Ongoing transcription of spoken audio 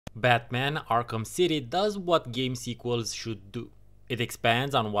Batman Arkham City does what game sequels should do. It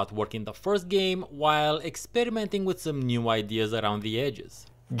expands on what worked in the first game while experimenting with some new ideas around the edges.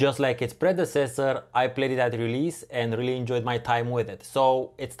 Just like its predecessor, I played it at release and really enjoyed my time with it.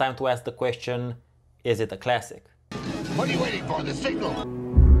 So it's time to ask the question, is it a classic? What are you waiting for? The signal!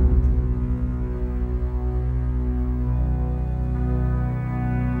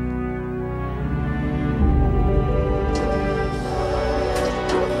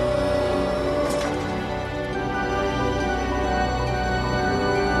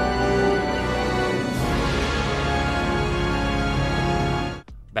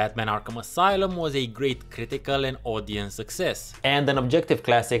 Batman Arkham Asylum was a great critical and audience success, And an objective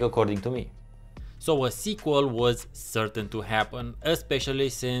classic according to me. so a sequel was certain to happen, especially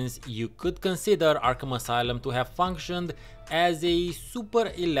since you could consider Arkham Asylum to have functioned as a super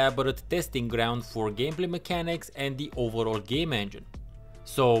elaborate testing ground for gameplay mechanics and the overall game engine.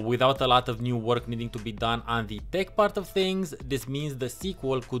 So without a lot of new work needing to be done on the tech part of things, this means the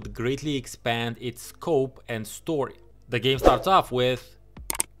sequel could greatly expand its scope and story. The game starts off with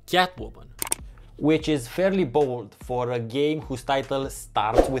Catwoman. Which is fairly bold for a game whose title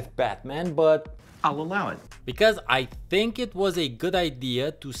starts with Batman, but I'll allow it. Because I think it was a good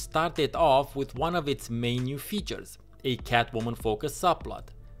idea to start it off with one of its main new features, a Catwoman focused subplot.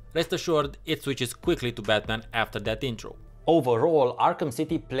 Rest assured, it switches quickly to Batman after that intro. overall Arkham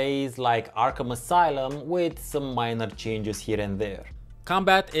City plays like Arkham Asylum with some minor changes here and there.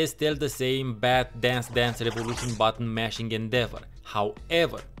 Combat is still the same Bat Dance Dance Revolution button mashing endeavor.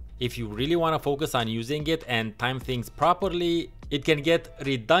 However, if you really want to focus on using it and time things properly, it can get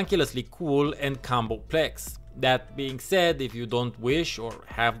redonkulously cool and combo-plex. That being said, if you don't wish or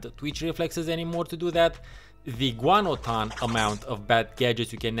have the twitch reflexes anymore to do that, the guanoton amount of bat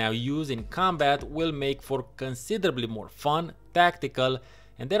gadgets you can now use in combat will make for considerably more fun, tactical,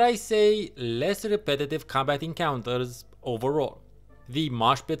 and dare I say, less repetitive combat encounters overall. The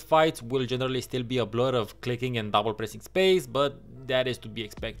mosh pit fights will generally still be a blur of clicking and double pressing space, but that is to be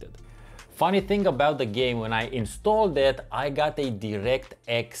expected. Funny thing about the game, when I installed it, I got a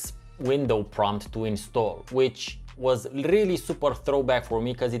DirectX window prompt to install, which was really super throwback for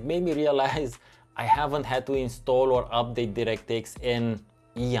me because it made me realize I haven't had to install or update DirectX in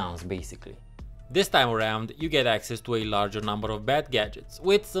eons basically. This time around, you get access to a larger number of bat gadgets,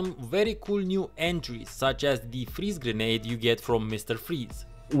 with some very cool new entries such as the freeze grenade you get from Mr. Freeze.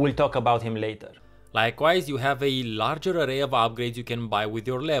 We'll talk about him later. Likewise, you have a larger array of upgrades you can buy with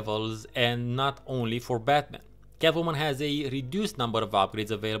your levels, and not only for Batman. Catwoman has a reduced number of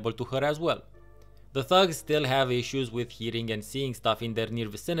upgrades available to her as well. The thugs still have issues with hearing and seeing stuff in their near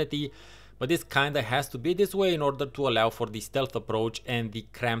vicinity, but this kinda has to be this way in order to allow for the stealth approach and the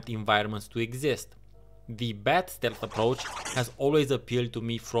cramped environments to exist. The bat stealth approach has always appealed to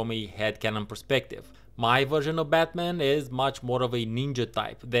me from a headcanon perspective. My version of Batman is much more of a ninja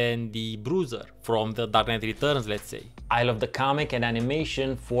type than the Bruiser from the Dark Knight Returns, let's say. I love the comic and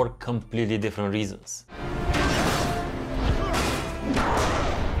animation for completely different reasons.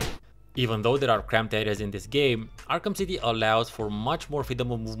 Even though there are cramped areas in this game, Arkham City allows for much more freedom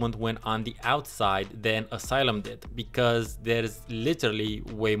of movement when on the outside than Asylum did, because there's literally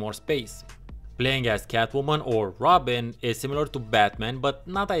way more space. Playing as Catwoman or Robin is similar to Batman but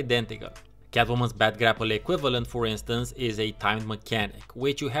not identical. Catwoman's bat grapple equivalent, for instance, is a timed mechanic,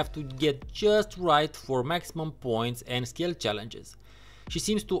 which you have to get just right for maximum points and skill challenges. She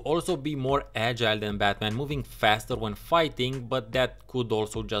seems to also be more agile than Batman, moving faster when fighting, but that could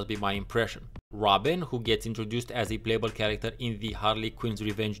also just be my impression. Robin, who gets introduced as a playable character in the Harley Quinn's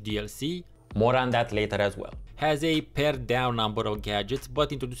Revenge DLC, More on that later as well. has a pared down number of gadgets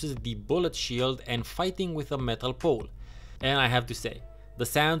but introduces the bullet shield and fighting with a metal pole. And I have to say, the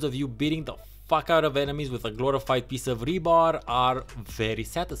sounds of you beating the fuck out of enemies with a glorified piece of rebar are very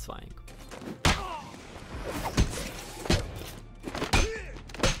satisfying.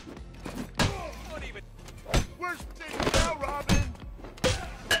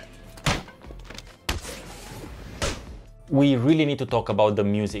 We really need to talk about the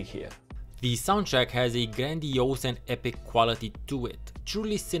music here. The soundtrack has a grandiose and epic quality to it,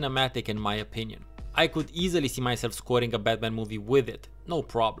 truly cinematic in my opinion. I could easily see myself scoring a Batman movie with it, no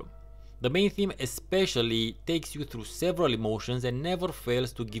problem. The main theme especially takes you through several emotions and never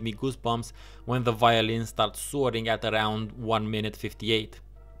fails to give me goosebumps when the violin starts soaring at around 1 minute 58.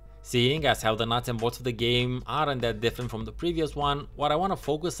 Seeing as how the nuts and bolts of the game aren't that different from the previous one, what I want to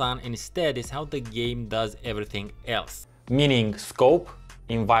focus on instead is how the game does everything else. Meaning scope,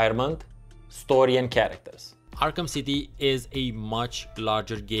 environment, story and characters. Arkham City is a much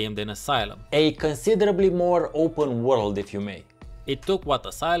larger game than Asylum. A considerably more open world, if you may. It took what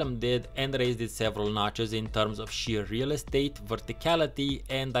Asylum did and raised it several notches in terms of sheer real estate, verticality,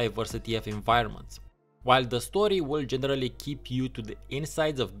 and diversity of environments. While the story will generally keep you to the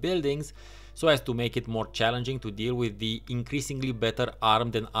insides of buildings so as to make it more challenging to deal with the increasingly better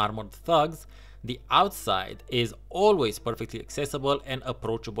armed and armored thugs, the outside is always perfectly accessible and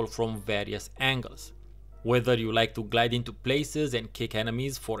approachable from various angles. Whether you like to glide into places and kick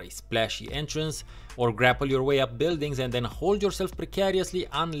enemies for a splashy entrance, or grapple your way up buildings and then hold yourself precariously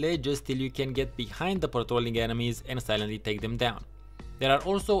on ledges till you can get behind the patrolling enemies and silently take them down. There are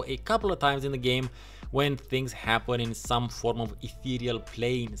also a couple of times in the game when things happen in some form of ethereal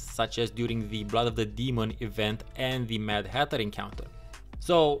planes, such as during the Blood of the Demon event and the Mad Hatter encounter.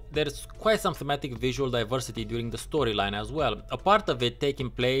 So there's quite some thematic visual diversity during the storyline as well, a part of it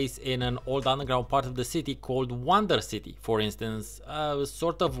taking place in an old underground part of the city called Wonder City, for instance, a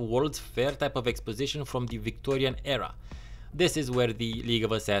sort of World's Fair type of exposition from the Victorian era. This is where the League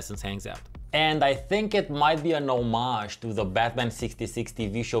of Assassins hangs out. And I think it might be an homage to the Batman 66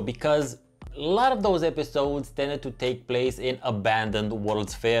 TV show because a lot of those episodes tended to take place in abandoned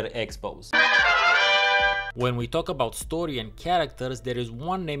World's Fair expos. When we talk about story and characters, there is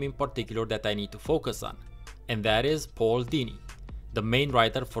one name in particular that I need to focus on, and that is Paul Dini, the main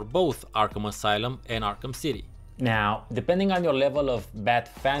writer for both Arkham Asylum and Arkham City. Now, depending on your level of Bat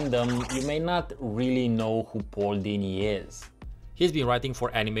fandom, you may not really know who Paul Dini is. He's been writing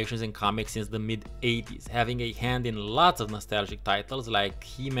for animations and comics since the mid-80s, having a hand in lots of nostalgic titles like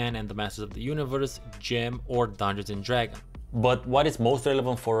He-Man and the Masters of the Universe, Gem, or Dungeons & Dragons. But what is most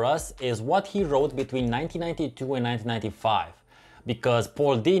relevant for us is what he wrote between 1992 and 1995, because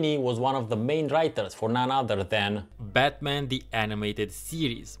Paul Dini was one of the main writers for none other than Batman the Animated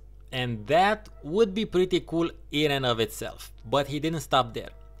Series. And that would be pretty cool in and of itself, but he didn't stop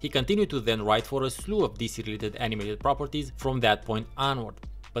there. He continued to then write for a slew of DC related animated properties from that point onward.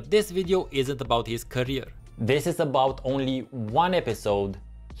 But this video isn't about his career. This is about only one episode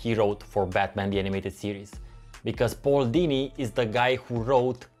he wrote for Batman the Animated Series. Because Paul Dini is the guy who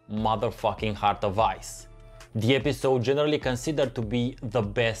wrote motherfucking Heart of Ice, the episode generally considered to be the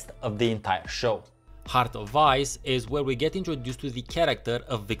best of the entire show. Heart of Ice is where we get introduced to the character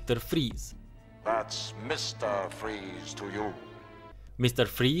of Victor Freeze. That's Mr. Freeze to you. Mr.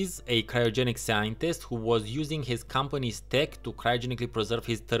 Freeze, a cryogenic scientist who was using his company's tech to cryogenically preserve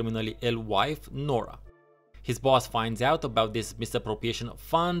his terminally ill wife, Nora. His boss finds out about this misappropriation of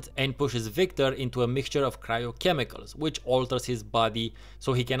funds and pushes Victor into a mixture of cryochemicals, which alters his body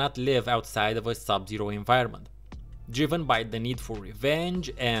so he cannot live outside of a sub-zero environment. Driven by the need for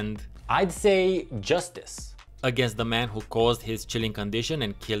revenge and, I'd say, justice against the man who caused his chilling condition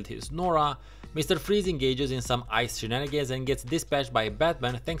and killed his Nora, Mr. Freeze engages in some ice shenanigans and gets dispatched by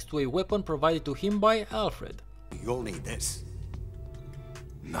Batman thanks to a weapon provided to him by Alfred. You'll need this.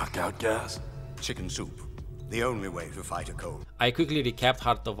 Knockout gas? Chicken soup. The only way to fight a cold. I quickly recapped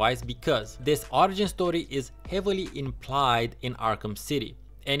Heart of Ice because this origin story is heavily implied in Arkham City,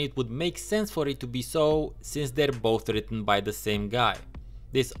 and it would make sense for it to be so since they're both written by the same guy.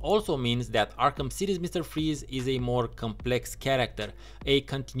 This also means that Arkham City's Mr. Freeze is a more complex character, a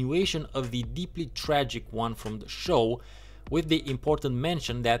continuation of the deeply tragic one from the show, with the important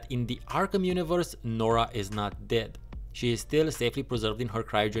mention that in the Arkham universe, Nora is not dead. She is still safely preserved in her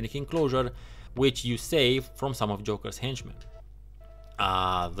cryogenic enclosure, which you save from some of Joker's henchmen.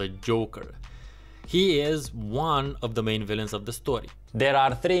 Ah, the Joker. He is one of the main villains of the story. There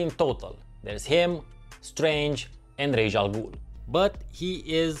are three in total. There's him, Strange, and Ra's al Ghul. But he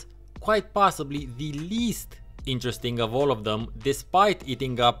is quite possibly the least interesting of all of them, despite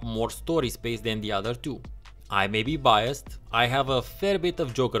eating up more story space than the other two. I may be biased, I have a fair bit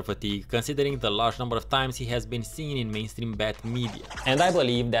of Joker fatigue considering the large number of times he has been seen in mainstream Bat media. And I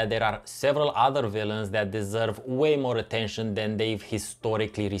believe that there are several other villains that deserve way more attention than they've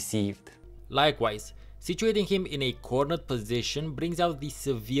historically received. Likewise, situating him in a cornered position brings out the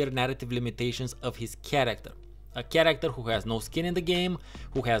severe narrative limitations of his character. A character who has no skin in the game,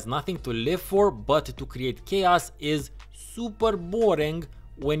 who has nothing to live for but to create chaos, is super boring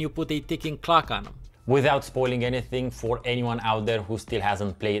when you put a ticking clock on him. Without spoiling anything for anyone out there who still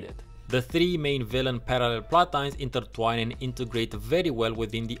hasn't played it. The three main villain parallel plotlines intertwine and integrate very well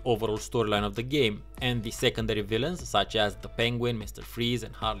within the overall storyline of the game, and the secondary villains such as the Penguin, Mr. Freeze,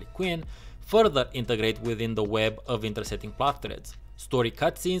 and Harley Quinn further integrate within the web of intersecting plot threads. Story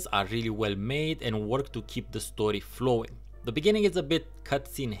cutscenes are really well made and work to keep the story flowing. The beginning is a bit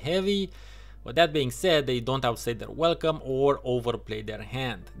cutscene heavy, but that being said, they don't outstay their welcome or overplay their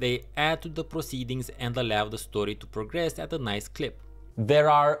hand. They add to the proceedings and allow the story to progress at a nice clip. There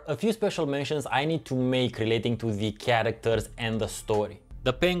are a few special mentions I need to make relating to the characters and the story.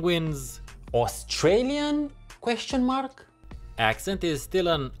 The Penguin's Australian? Question mark? Accent is still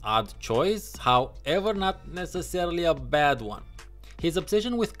an odd choice, however not necessarily a bad one. His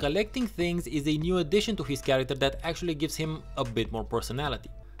obsession with collecting things is a new addition to his character that actually gives him a bit more personality.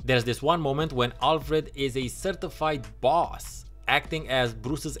 There's this one moment when Alfred is a certified boss, acting as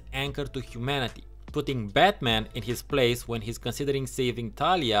Bruce's anchor to humanity, putting Batman in his place when he's considering saving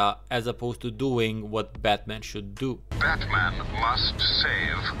Talia as opposed to doing what Batman should do. Batman must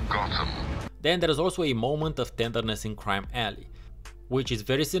save Gotham. Then there's also a moment of tenderness in Crime Alley, which is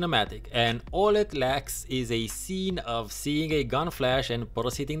very cinematic, and all it lacks is a scene of seeing a gun flash and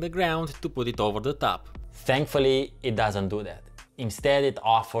purse hitting the ground to put it over the top. Thankfully, it doesn't do that. Instead, it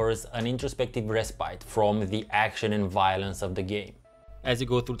offers an introspective respite from the action and violence of the game. As you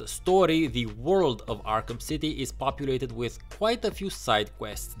go through the story, the world of Arkham City is populated with quite a few side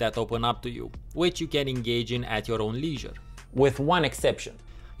quests that open up to you, which you can engage in at your own leisure. With one exception.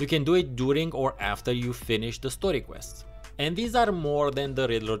 You can do it during or after you finish the story quests. And these are more than the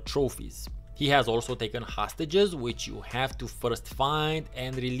Riddler trophies. He has also taken hostages, which you have to first find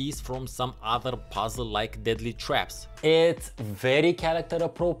and release from some other puzzle-like deadly traps. It's very character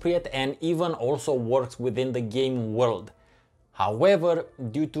appropriate and even also works within the game world. However,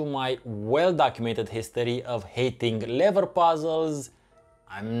 due to my well-documented history of hating lever puzzles,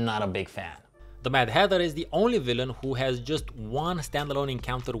 I'm not a big fan. The Mad Hatter is the only villain who has just one standalone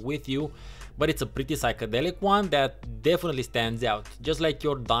encounter with you, but it's a pretty psychedelic one that definitely stands out, just like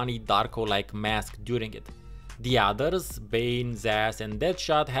your Donnie Darko-like mask during it. The others, Bane, Zsasz and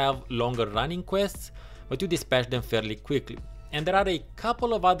Deadshot, have longer running quests, but you dispatch them fairly quickly. And there are a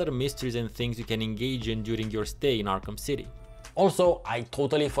couple of other mysteries and things you can engage in during your stay in Arkham City. Also, I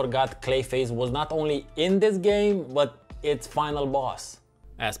totally forgot Clayface was not only in this game, but its final boss.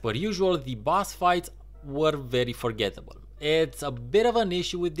 As per usual, the boss fights were very forgettable. It's a bit of an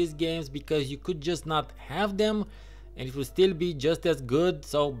issue with these games because you could just not have them and it would still be just as good,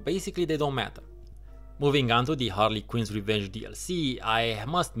 so basically they don't matter. Moving on to the Harley Quinn's Revenge DLC, I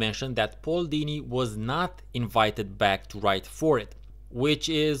must mention that Paul Dini was not invited back to write for it, which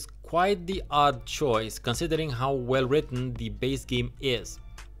is quite the odd choice considering how well written the base game is.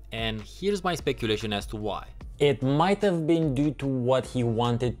 And here's my speculation as to why. It might have been due to what he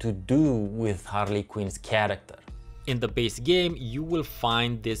wanted to do with Harley Quinn's character. In the base game, you will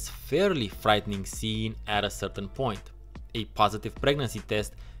find this fairly frightening scene at a certain point. A positive pregnancy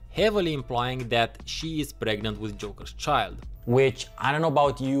test heavily implying that she is pregnant with Joker's child. Which, I don't know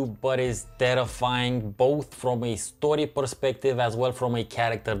about you, but is terrifying both from a story perspective as well from a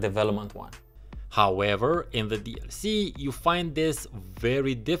character development one. However, in the DLC, you find this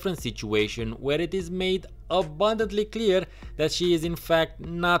very different situation where it is made abundantly clear that she is in fact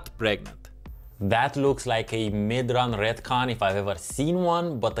not pregnant. That looks like a mid-run retcon if I've ever seen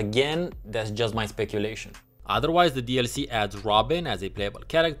one, but again, that's just my speculation. Otherwise, the DLC adds Robin as a playable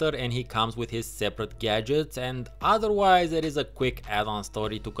character and he comes with his separate gadgets, and otherwise there is a quick add-on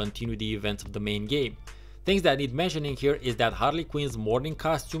story to continue the events of the main game. Things that need mentioning here is that Harley Quinn's morning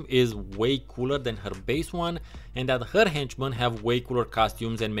costume is way cooler than her base one, and that her henchmen have way cooler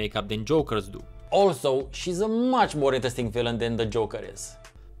costumes and makeup than Joker's do. Also, she's a much more interesting villain than the Joker is.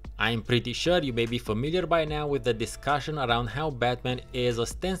 I'm pretty sure you may be familiar by now with the discussion around how Batman is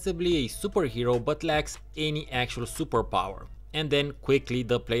ostensibly a superhero but lacks any actual superpower, and then quickly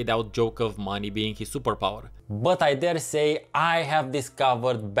the played out joke of money being his superpower. But I dare say I have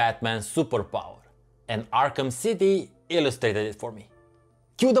discovered Batman's superpower, and Arkham City illustrated it for me.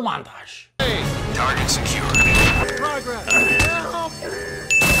 Cue the montage! Target secured. Progress!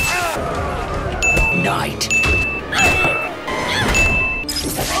 Night.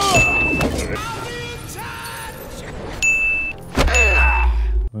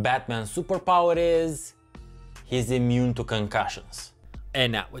 Batman's superpower is he's immune to concussions.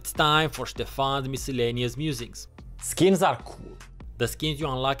 And now it's time for Stefan's miscellaneous musings. Skins are cool. The skins you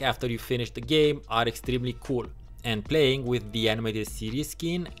unlock after you finish the game are extremely cool, and playing with the animated series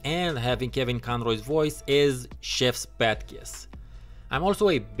skin and having Kevin Conroy's voice is chef's bat kiss. I'm also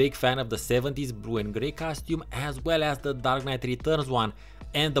a big fan of the 70s blue and grey costume as well as the Dark Knight Returns one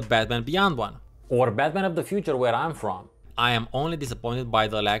and the Batman Beyond one. Or Batman of the Future where I'm from. I am only disappointed by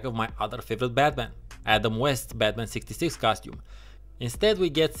the lack of my other favorite Batman, Adam West's Batman 66 costume. Instead we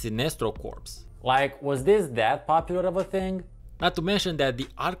get Sinestro Corps. Like, was this that popular of a thing? Not to mention that the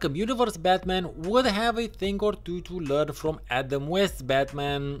Arkham Universe Batman would have a thing or two to learn from Adam West's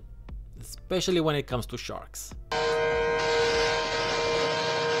Batman, especially when it comes to sharks.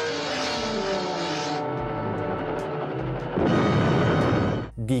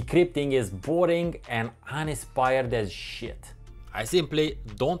 Decrypting is boring and uninspired as shit. I simply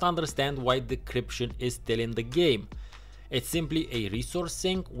don't understand why decryption is still in the game. It's simply a resource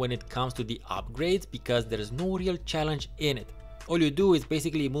sink when it comes to the upgrades because there's no real challenge in it. All you do is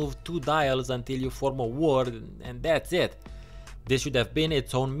basically move 2 dials until you form a word and that's it. This should have been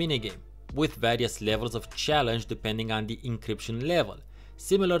its own minigame, with various levels of challenge depending on the encryption level,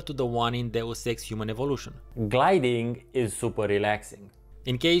 similar to the one in Deus Ex Human Evolution. Gliding is super relaxing.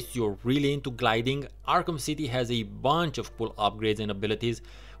 In case you're really into gliding, Arkham City has a bunch of cool upgrades and abilities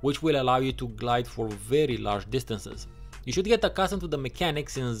which will allow you to glide for very large distances. You should get accustomed to the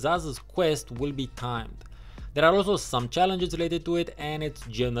mechanics since Zaz's quest will be timed. There are also some challenges related to it and it's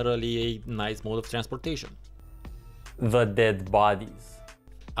generally a nice mode of transportation. The dead bodies.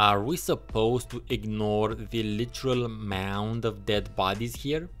 Are we supposed to ignore the literal mound of dead bodies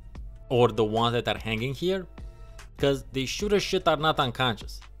here? Or the ones that are hanging here? Because they sure as shit are not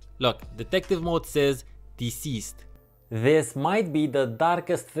unconscious. Look, detective mode says deceased. This might be the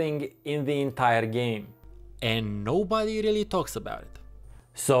darkest thing in the entire game. And nobody really talks about it.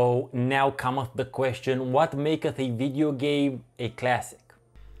 So now cometh the question, what maketh a video game a classic?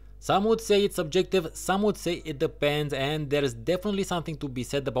 Some would say it's subjective, some would say it depends, and there's definitely something to be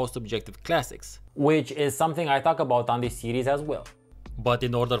said about subjective classics. Which is something I talk about on this series as well. But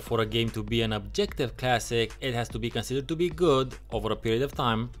in order for a game to be an objective classic, it has to be considered to be good over a period of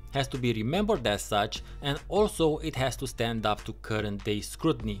time, has to be remembered as such, and also it has to stand up to current day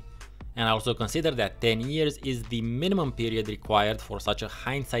scrutiny. And I also consider that 10 years is the minimum period required for such a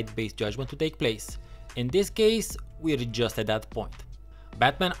hindsight-based judgment to take place. In this case, we're just at that point.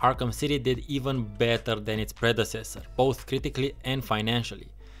 Batman Arkham City did even better than its predecessor, both critically and financially.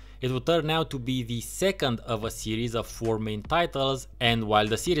 It would turn out to be the second of a series of 4 main titles, and while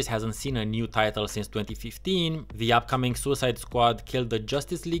the series hasn't seen a new title since 2015, the upcoming Suicide Squad Kill the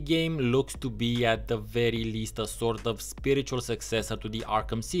Justice League game looks to be at the very least a sort of spiritual successor to the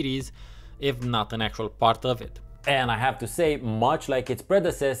Arkham series, if not an actual part of it. And I have to say, much like its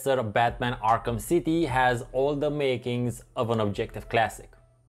predecessor, Batman Arkham City has all the makings of an objective classic.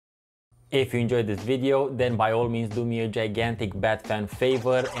 If you enjoyed this video, then by all means do me a gigantic Batfan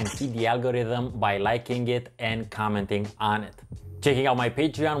favor and feed the algorithm by liking it and commenting on it. Checking out my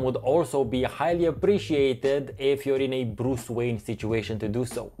Patreon would also be highly appreciated if you're in a Bruce Wayne situation to do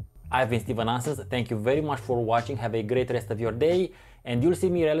so. I've been Steven Nonsense, thank you very much for watching, have a great rest of your day, and you'll see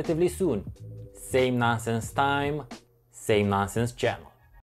me relatively soon. Same nonsense time, same nonsense channel.